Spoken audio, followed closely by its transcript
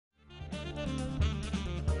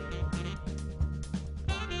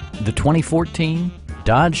The 2014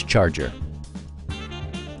 Dodge Charger.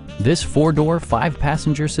 This four-door,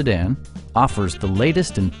 five-passenger sedan offers the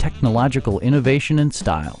latest in technological innovation and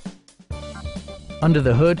style. Under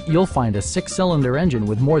the hood, you'll find a six-cylinder engine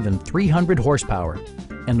with more than 300 horsepower,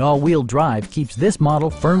 and all-wheel drive keeps this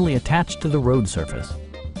model firmly attached to the road surface.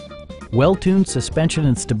 Well-tuned suspension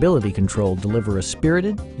and stability control deliver a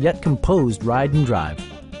spirited yet composed ride and drive.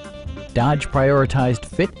 Dodge prioritized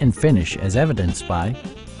fit and finish as evidenced by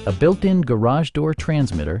a built-in garage door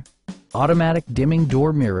transmitter, automatic dimming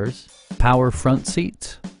door mirrors, power front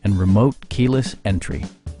seats, and remote keyless entry.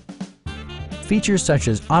 Features such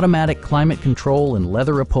as automatic climate control and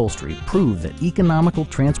leather upholstery prove that economical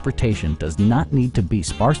transportation does not need to be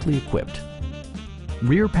sparsely equipped.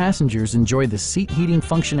 Rear passengers enjoy the seat heating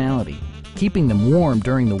functionality, keeping them warm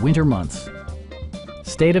during the winter months.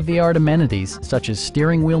 State-of-the-art amenities such as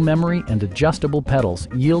steering wheel memory and adjustable pedals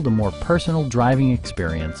yield a more personal driving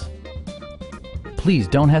experience. Please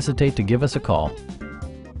don't hesitate to give us a call.